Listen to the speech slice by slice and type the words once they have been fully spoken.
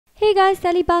Hey guys,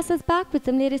 Telebuzz is back with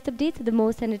some latest updates of the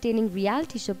most entertaining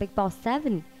reality show Bigg Boss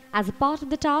 7. As a part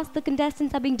of the task, the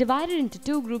contestants are being divided into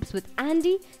two groups with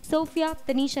Andy, Sofia,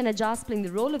 Tanishaa and Ajaz playing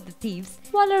the role of the thieves,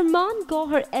 while Armaan,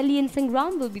 Gauahar, Elli and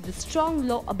Sangram will be the strong,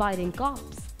 law-abiding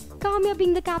cops. Kamya,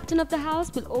 being the captain of the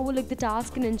house, will overlook the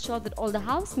task and ensure that all the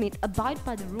housemates abide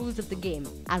by the rules of the game.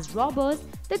 As robbers,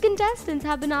 the contestants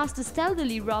have been asked to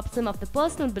stealthily rob some of the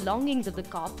personal belongings of the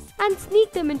cops and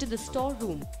sneak them into the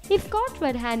storeroom. If caught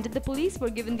red-handed, the police were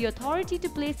given the authority to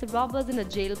place the robbers in a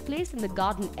jail place in the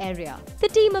garden area. The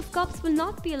team of cops will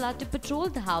not be allowed to patrol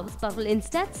the house but will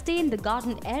instead stay in the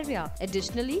garden area.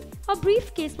 Additionally, a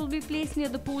briefcase will be placed near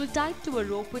the pool tied to a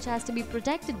rope which has to be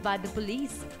protected by the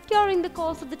police. During the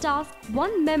course of the task,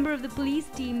 one member of the police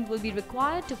team will be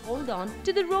required to hold on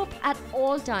to the rope at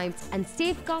all times and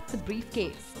safeguard the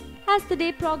briefcase. As the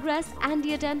day progresses,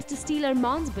 Andy attempts to steal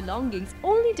Armaan's belongings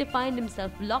only to find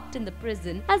himself locked in the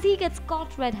prison as he gets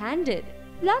caught red-handed.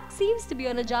 Luck seems to be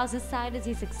on Ajaz's side as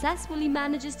he successfully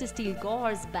manages to steal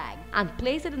Gauhar's bag and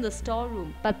place it in the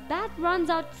storeroom, but that runs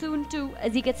out soon too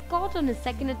as he gets caught on his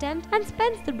second attempt and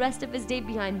spends the rest of his day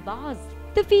behind bars.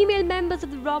 The female members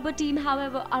of the robber team,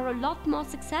 however, are a lot more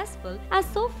successful as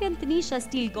Sofia and Tanishaa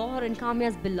steal Gauahar and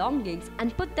Kamya's belongings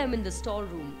and put them in the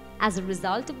storeroom. As a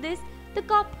result of this, the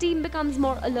cop team becomes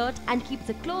more alert and keeps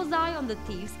a close eye on the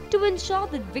thieves to ensure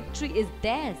that victory is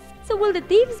theirs. So will the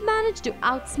thieves manage to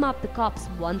outsmart the cops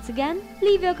once again?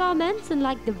 Leave your comments and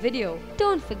like the video.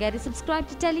 Don't forget to subscribe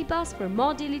to Telebuzz for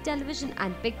more daily television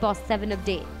and Bigg Boss 7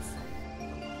 updates.